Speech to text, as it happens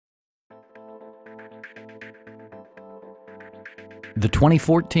The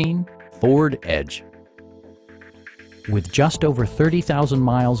 2014 Ford Edge. With just over 30,000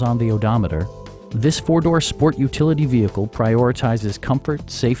 miles on the odometer, this four-door sport utility vehicle prioritizes comfort,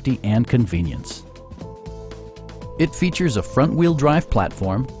 safety, and convenience. It features a front-wheel drive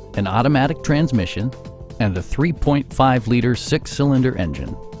platform, an automatic transmission, and a 3.5-liter six-cylinder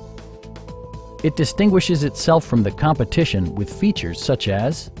engine. It distinguishes itself from the competition with features such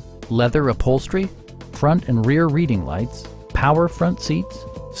as leather upholstery, front and rear reading lights, power front seats,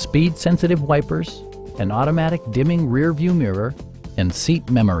 speed-sensitive wipers, an automatic dimming rear-view mirror, and seat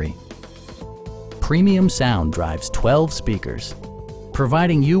memory. Premium sound drives 12 speakers,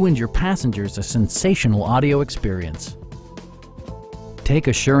 providing you and your passengers a sensational audio experience. Take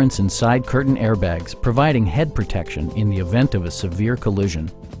assurance in side curtain airbags, providing head protection in the event of a severe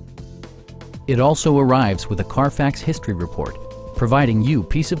collision. It also arrives with a Carfax history report, providing you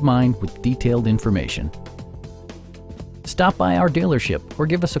peace of mind with detailed information. Stop by our dealership or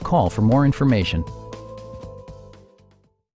give us a call for more information.